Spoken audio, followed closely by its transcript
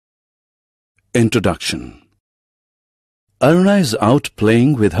Introduction. Aruna is out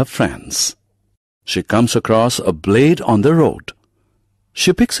playing with her friends. She comes across a blade on the road.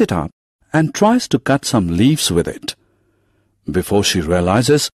 She picks it up and tries to cut some leaves with it. Before she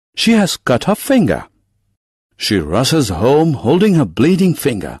realizes, she has cut her finger. She rushes home holding her bleeding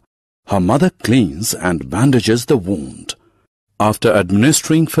finger. Her mother cleans and bandages the wound. After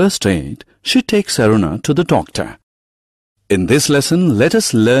administering first aid, she takes Aruna to the doctor. In this lesson, let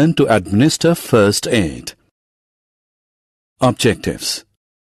us learn to administer first aid. Objectives.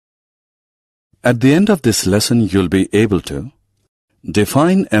 At the end of this lesson, you'll be able to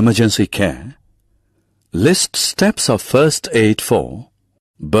define emergency care, list steps of first aid for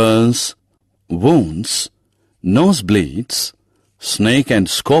burns, wounds, nosebleeds, snake and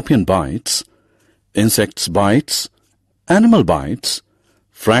scorpion bites, insects bites, animal bites,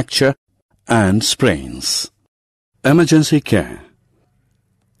 fracture and sprains. Emergency care.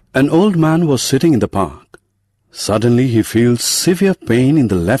 An old man was sitting in the park. Suddenly he feels severe pain in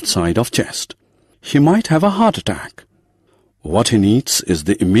the left side of chest. He might have a heart attack. What he needs is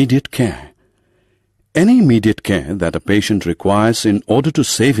the immediate care. Any immediate care that a patient requires in order to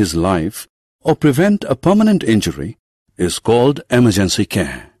save his life or prevent a permanent injury is called emergency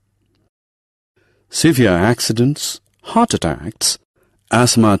care. Severe accidents, heart attacks,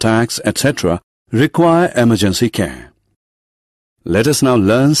 asthma attacks, etc. require emergency care. Let us now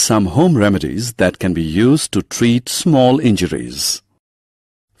learn some home remedies that can be used to treat small injuries.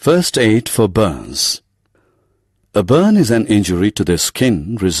 First aid for burns. A burn is an injury to the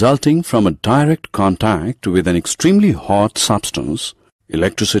skin resulting from a direct contact with an extremely hot substance,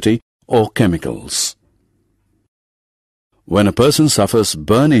 electricity, or chemicals. When a person suffers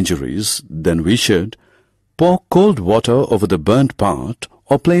burn injuries, then we should pour cold water over the burnt part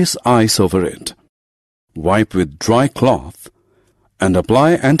or place ice over it. Wipe with dry cloth and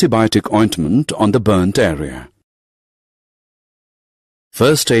apply antibiotic ointment on the burnt area.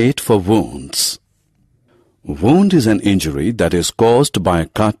 First aid for wounds. Wound is an injury that is caused by a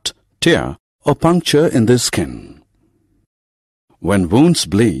cut, tear, or puncture in the skin. When wounds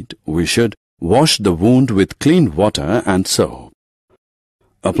bleed, we should wash the wound with clean water and soap.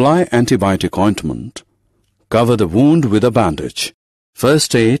 Apply antibiotic ointment. Cover the wound with a bandage.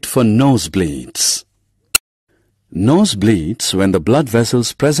 First aid for nosebleeds. Nose bleeds when the blood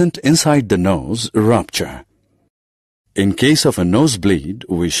vessels present inside the nose rupture. In case of a nosebleed,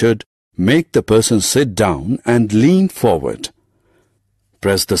 we should make the person sit down and lean forward.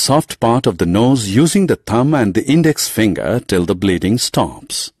 Press the soft part of the nose using the thumb and the index finger till the bleeding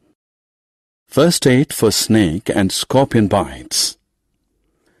stops. First aid for snake and scorpion bites.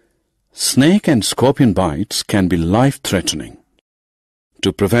 Snake and scorpion bites can be life-threatening.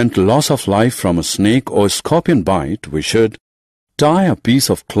 To prevent loss of life from a snake or scorpion bite, we should tie a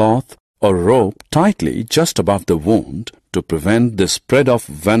piece of cloth or rope tightly just above the wound to prevent the spread of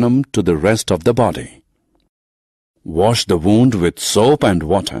venom to the rest of the body. Wash the wound with soap and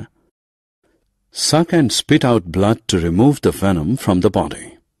water. Suck and spit out blood to remove the venom from the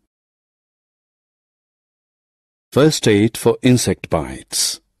body. First aid for insect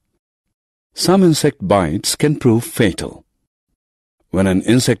bites. Some insect bites can prove fatal. When an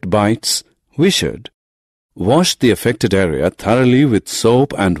insect bites, we should wash the affected area thoroughly with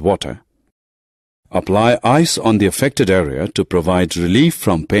soap and water. Apply ice on the affected area to provide relief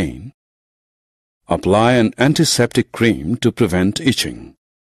from pain. Apply an antiseptic cream to prevent itching.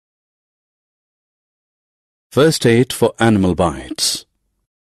 First aid for animal bites.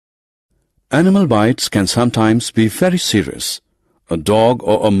 Animal bites can sometimes be very serious. A dog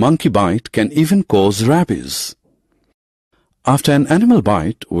or a monkey bite can even cause rabies. After an animal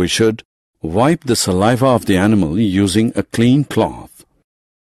bite, we should wipe the saliva of the animal using a clean cloth.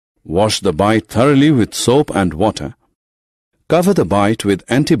 Wash the bite thoroughly with soap and water. Cover the bite with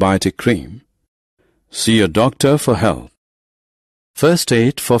antibiotic cream. See a doctor for help. First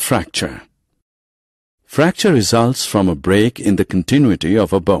aid for fracture. Fracture results from a break in the continuity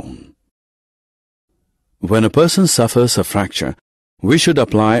of a bone. When a person suffers a fracture, we should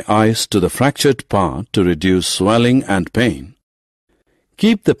apply ice to the fractured part to reduce swelling and pain.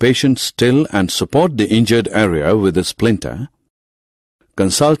 Keep the patient still and support the injured area with a splinter.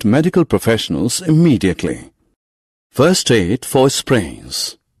 Consult medical professionals immediately. First aid for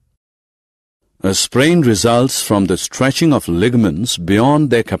sprains. A sprain results from the stretching of ligaments beyond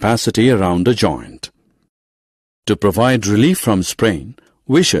their capacity around a joint. To provide relief from sprain,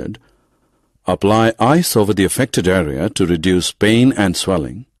 we should apply ice over the affected area to reduce pain and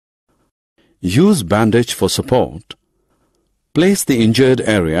swelling. Use bandage for support. Place the injured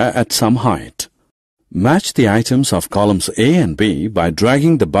area at some height. Match the items of columns A and B by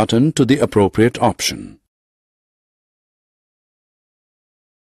dragging the button to the appropriate option.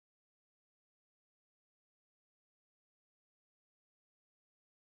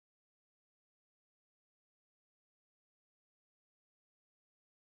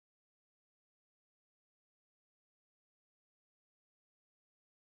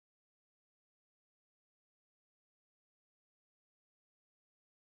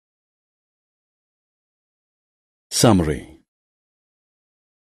 Summary.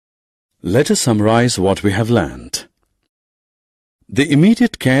 Let us summarize what we have learned. The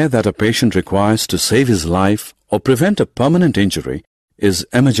immediate care that a patient requires to save his life or prevent a permanent injury is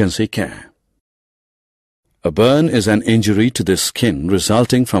emergency care. A burn is an injury to the skin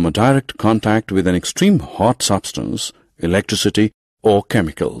resulting from a direct contact with an extreme hot substance, electricity, or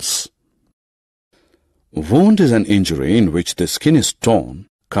chemicals. Wound is an injury in which the skin is torn,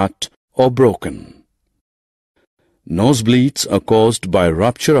 cut, or broken. Nosebleeds are caused by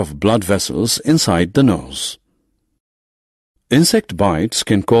rupture of blood vessels inside the nose. Insect bites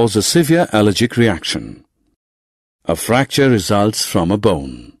can cause a severe allergic reaction. A fracture results from a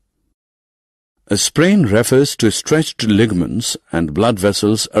bone. A sprain refers to stretched ligaments and blood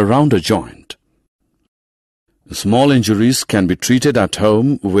vessels around a joint. Small injuries can be treated at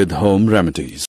home with home remedies.